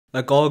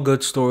Like all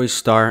good stories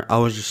start, I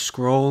was just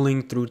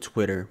scrolling through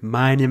Twitter,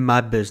 minding my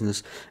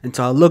business,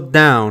 until I looked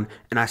down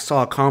and I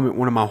saw a comment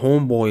one of my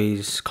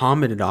homeboys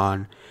commented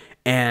on,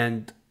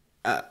 and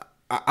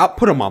I'll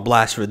put him on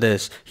blast for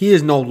this. He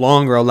is no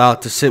longer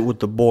allowed to sit with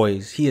the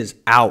boys. He is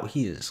out.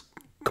 He is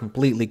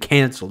completely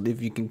canceled,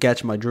 if you can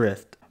catch my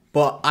drift.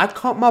 But I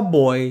caught my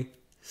boy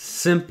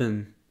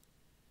simping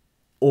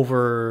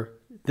over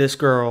this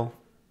girl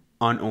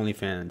on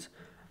OnlyFans.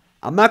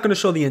 I'm not gonna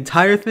show the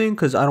entire thing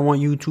because I don't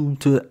want YouTube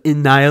to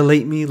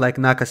annihilate me like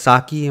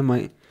Nagasaki.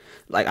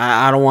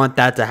 I don't want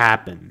that to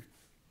happen.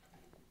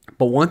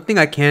 But one thing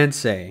I can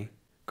say,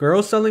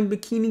 girls selling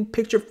bikini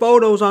picture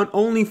photos on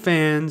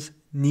OnlyFans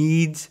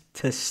needs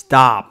to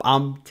stop.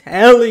 I'm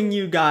telling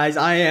you guys.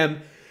 I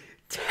am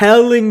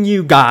telling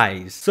you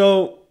guys.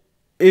 So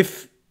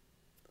if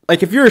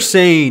you're a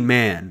sane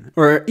man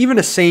or even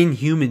a sane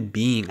human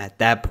being at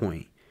that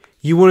point,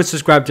 you wouldn't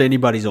subscribe to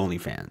anybody's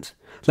OnlyFans.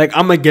 Like,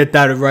 I'm going to get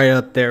that right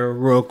up there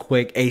real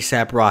quick,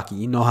 ASAP Rocky.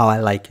 You know how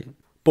I like it.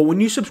 But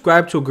when you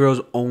subscribe to a girl's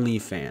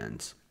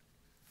OnlyFans,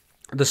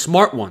 the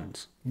smart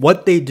ones,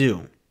 what they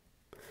do,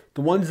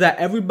 the ones that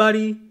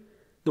everybody,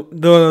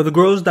 the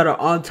girls that are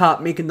on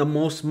top making the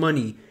most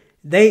money,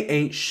 they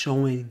ain't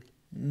showing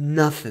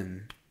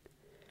nothing.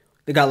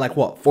 They got like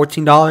what,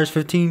 $14,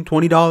 $15,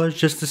 $20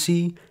 just to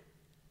see.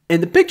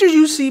 And the pictures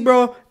you see,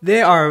 bro,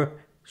 they are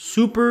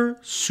super,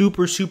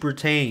 super, super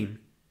tame.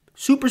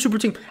 Super, super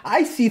tame.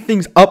 I see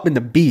things up in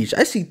the beach.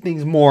 I see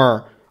things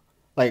more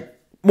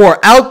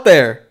out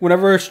there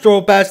whenever I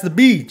stroll past the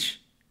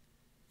beach.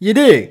 You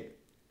dig?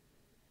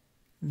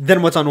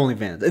 Than what's on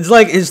OnlyFans. It's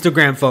like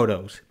Instagram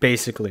photos,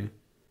 basically.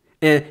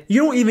 And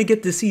you don't even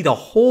get to see the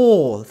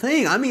whole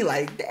thing. I mean,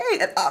 like,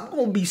 dang, I'm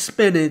going to be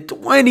spending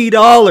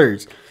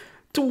 $20.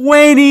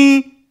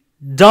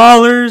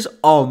 $20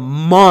 a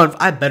month.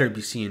 I better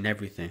be seeing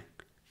everything.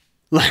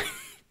 Like,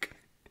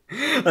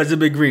 that's a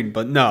big green,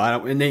 but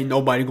no, and ain't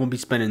nobody gonna be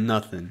spending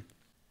nothing.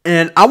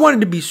 And I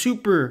wanted to be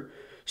super,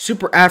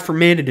 super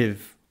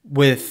affirmative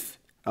with,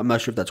 I'm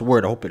not sure if that's a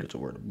word, I hope it's a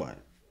word, but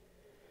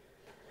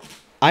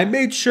I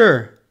made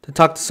sure to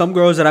talk to some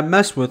girls that I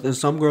mess with and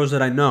some girls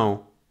that I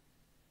know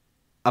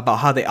about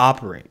how they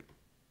operate.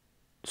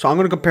 So I'm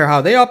gonna compare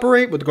how they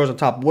operate with the girls on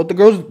top. What the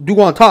girls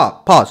do on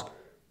top, pause.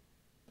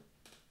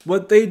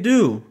 What they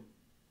do.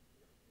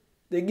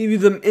 They give you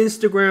them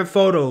Instagram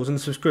photos and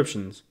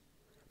subscriptions.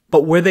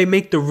 But where they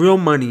make the real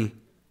money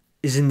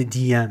is in the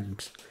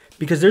DMs.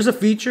 Because there's a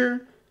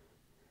feature,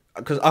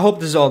 because I hope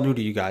this is all new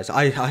to you guys.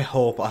 I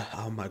hope,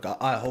 oh my God,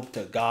 I hope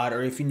to God,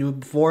 or if you knew it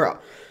before.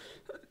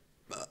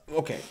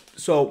 Okay,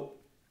 so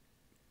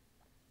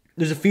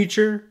there's a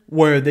feature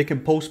where they can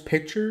post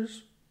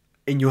pictures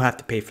and you have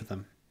to pay for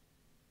them.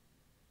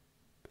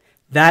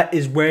 That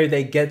is where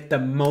they get the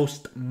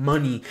most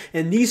money.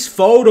 And these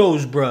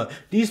photos, bruh,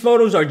 these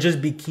photos are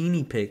just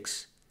bikini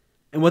pics.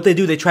 And what they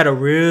do, they try to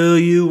reel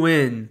you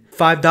in.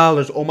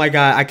 $5. Oh my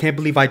God, I can't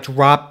believe I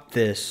dropped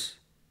this.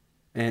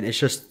 And it's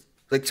just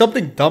like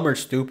something dumb or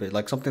stupid.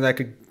 Like something that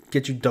could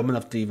get you dumb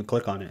enough to even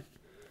click on it.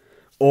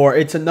 Or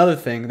it's another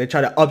thing. They try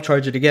to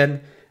upcharge it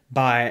again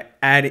by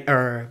adding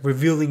or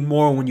revealing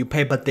more when you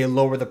pay, but they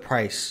lower the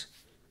price.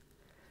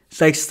 It's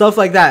like stuff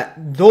like that.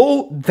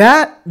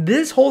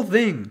 This whole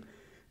thing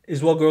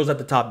is what girls at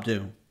the top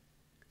do.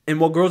 And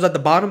what girls at the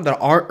bottom that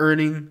are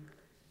earning,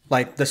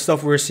 like the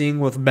stuff we're seeing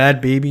with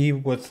Bad Baby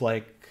with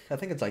I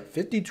think it's like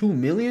 52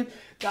 million.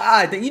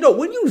 God, you know,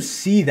 when you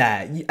see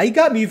that, you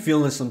got me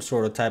feeling some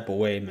sort of type of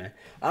way, man.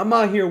 I'm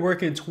out here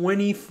working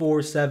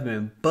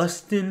 24/7,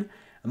 busting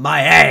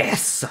my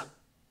ass,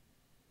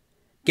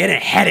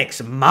 getting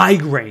headaches,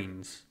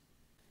 migraines.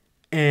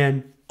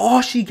 And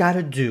all she got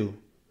to do,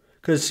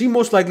 because she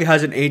most likely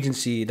has an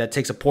agency that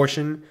takes a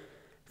portion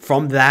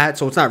from that,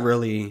 so it's not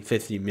really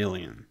 50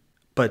 million.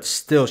 But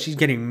still, she's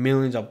getting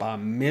millions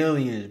upon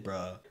millions,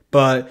 bro.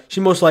 But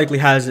she most likely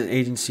has an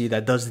agency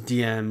that does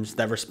the DMs,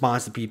 that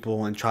responds to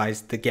people and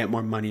tries to get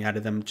more money out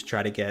of them to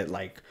try to get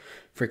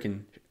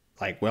freaking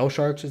whale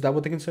sharks. Is that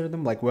what they consider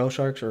them? Like whale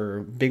sharks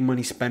or big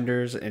money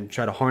spenders, and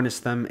try to harness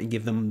them and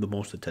give them the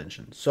most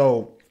attention.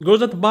 So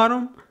girls at the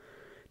bottom,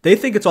 they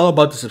think it's all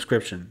about the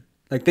subscription.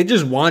 Like they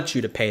just want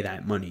you to pay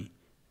that money.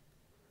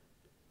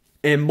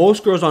 And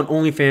most girls on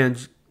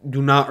OnlyFans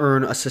do not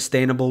earn a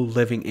sustainable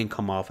living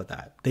income off of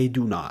that. They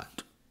do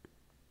not.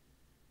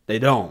 They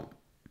don't.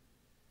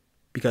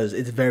 Because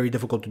it's very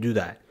difficult to do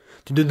that.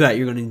 To do that,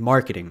 you're going to need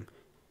marketing.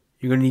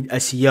 You're going to need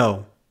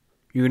SEO.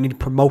 You're going to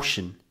need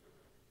promotion.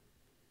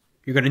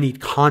 You're going to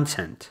need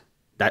content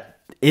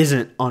that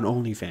isn't on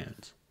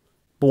OnlyFans.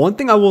 But one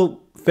thing I will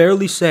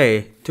fairly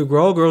say to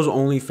grow a girl's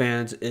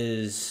OnlyFans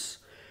is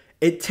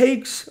it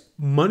takes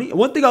money.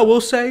 One thing I will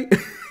say,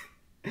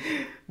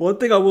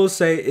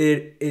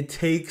 it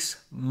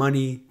takes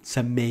money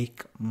to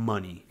make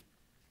money.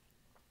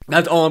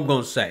 That's all I'm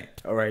going to say.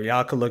 All right,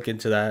 y'all can look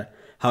into that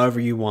however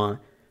you want.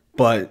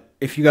 But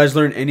if you guys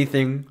learn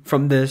anything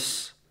from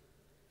this,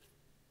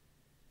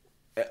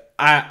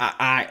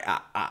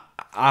 I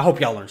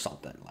hope y'all learned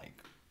something. Like,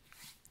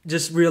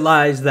 just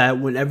realize that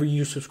whenever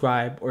you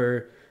subscribe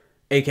or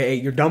aka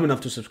you're dumb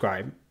enough to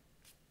subscribe,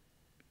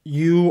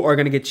 you are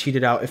going to get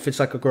cheated out if it's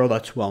like a girl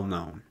that's well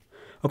known.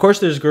 Of course,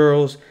 there's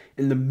girls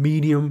in the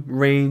medium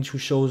range who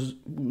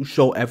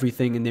show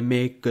everything and they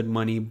make good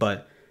money,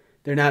 but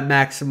they're not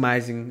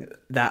maximizing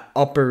that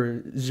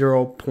upper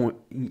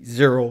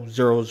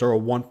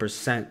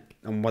 0.0001%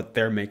 on what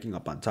they're making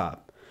up on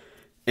top.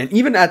 And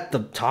even at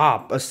the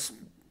top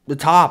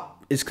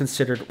is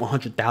considered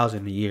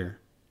 100,000 a year.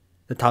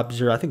 The top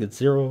zero, I think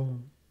it's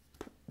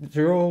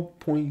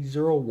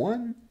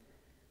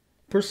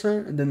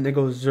 0.01%, and then they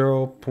go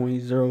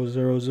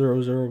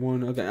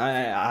 0.00001.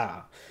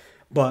 Okay,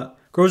 but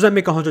girls that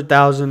make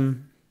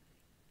 100,000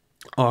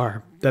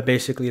 are that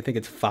basically, I think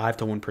it's 5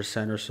 to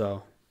 1% or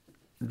so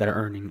that are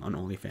earning on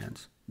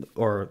OnlyFans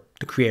or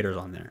the creators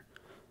on there.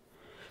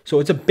 So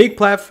it's a big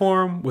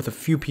platform with a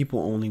few people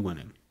only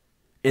winning.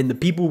 And the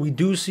people we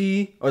do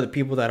see are the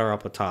people that are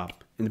up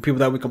atop. And the people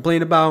that we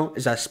complain about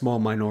is that small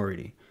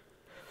minority.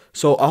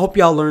 So I hope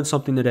y'all learned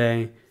something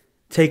today.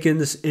 Take in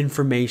this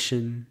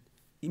information.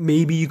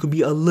 Maybe you could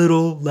be a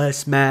little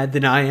less mad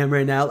than I am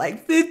right now.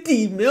 Like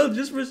 50 mil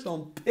just for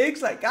some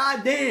pics. Like,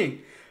 god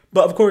dang.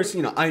 But of course,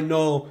 I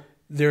know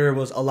there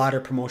was a lot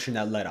of promotion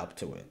that led up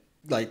to it.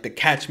 Like the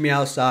Catch Me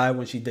Outside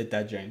when she did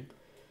that, Jane.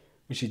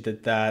 When she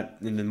did that,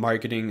 and then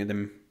marketing, and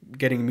then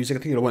getting music. I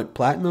think it went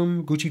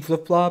platinum, Gucci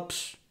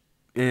flip-flops.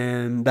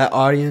 And that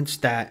audience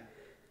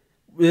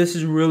this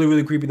is really,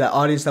 really creepy. That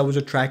audience that was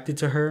attracted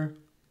to her,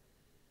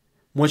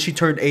 once she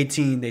turned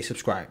 18, they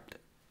subscribed.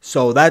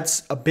 So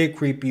that's a bit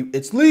creepy.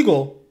 It's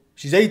legal.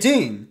 She's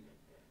 18.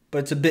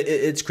 But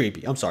it's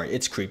creepy. I'm sorry.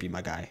 It's creepy,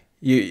 my guy.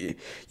 You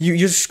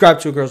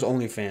subscribed to a girl's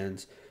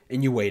OnlyFans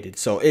and you waited.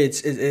 So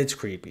it's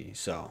creepy.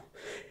 So,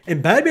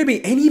 and Bad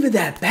Baby ain't even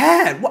that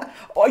bad. What?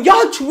 Oh,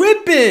 y'all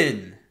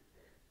tripping.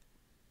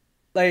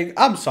 Like,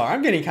 I'm sorry.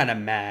 I'm getting kind of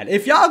mad.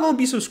 If y'all gonna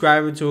be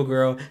subscribing to a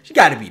girl, she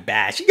gotta be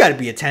bad. She gotta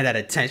be a 10 out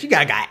of 10. She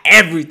got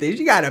everything.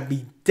 She gotta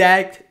be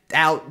decked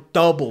out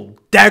double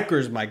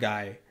deckers, my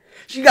guy.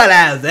 She gotta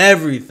have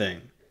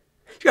everything.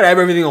 She gotta have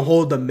everything to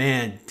hold the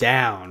man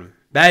down.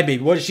 Bad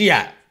Baby, what does she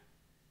have?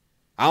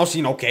 I don't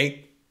see no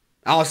cake.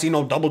 I don't see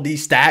no double D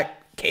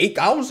stack cake.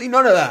 I don't see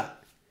none of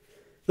that.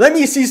 Let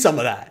me see some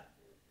of that.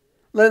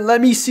 Let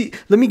me see.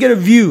 Let me get a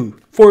view.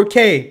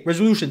 4K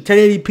resolution,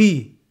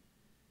 1080p.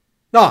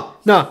 No,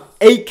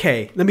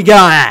 8K. Let me get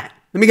on that.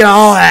 Let me get on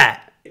all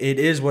that. It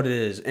is what it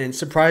is. And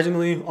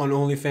surprisingly, on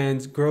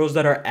OnlyFans, girls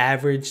that are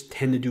average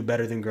tend to do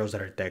better than girls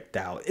that are decked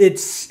out.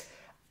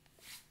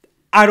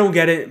 I don't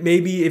get it.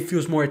 Maybe it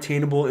feels more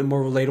attainable and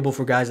more relatable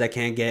for guys that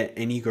can't get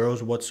any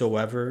girls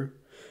whatsoever.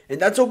 And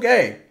that's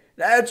okay.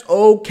 That's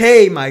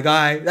okay, my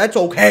guy. That's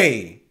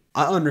okay.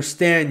 I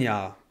understand,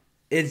 y'all.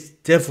 It's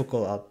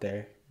difficult out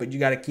there. But you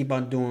got to keep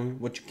on doing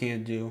what you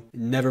can do.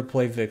 Never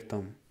play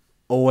victim.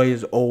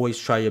 Always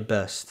try your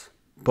best.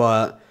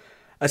 But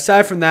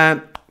aside from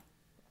that,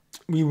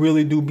 we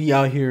really do be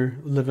out here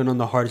living on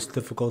the hardest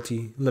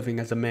difficulty, living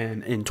as a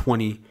man in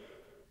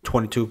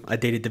 2022. I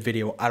dated the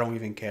video. I don't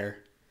even care.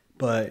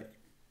 But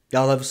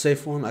y'all have a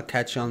safe one. I'll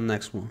catch you on the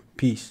next one.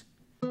 Peace.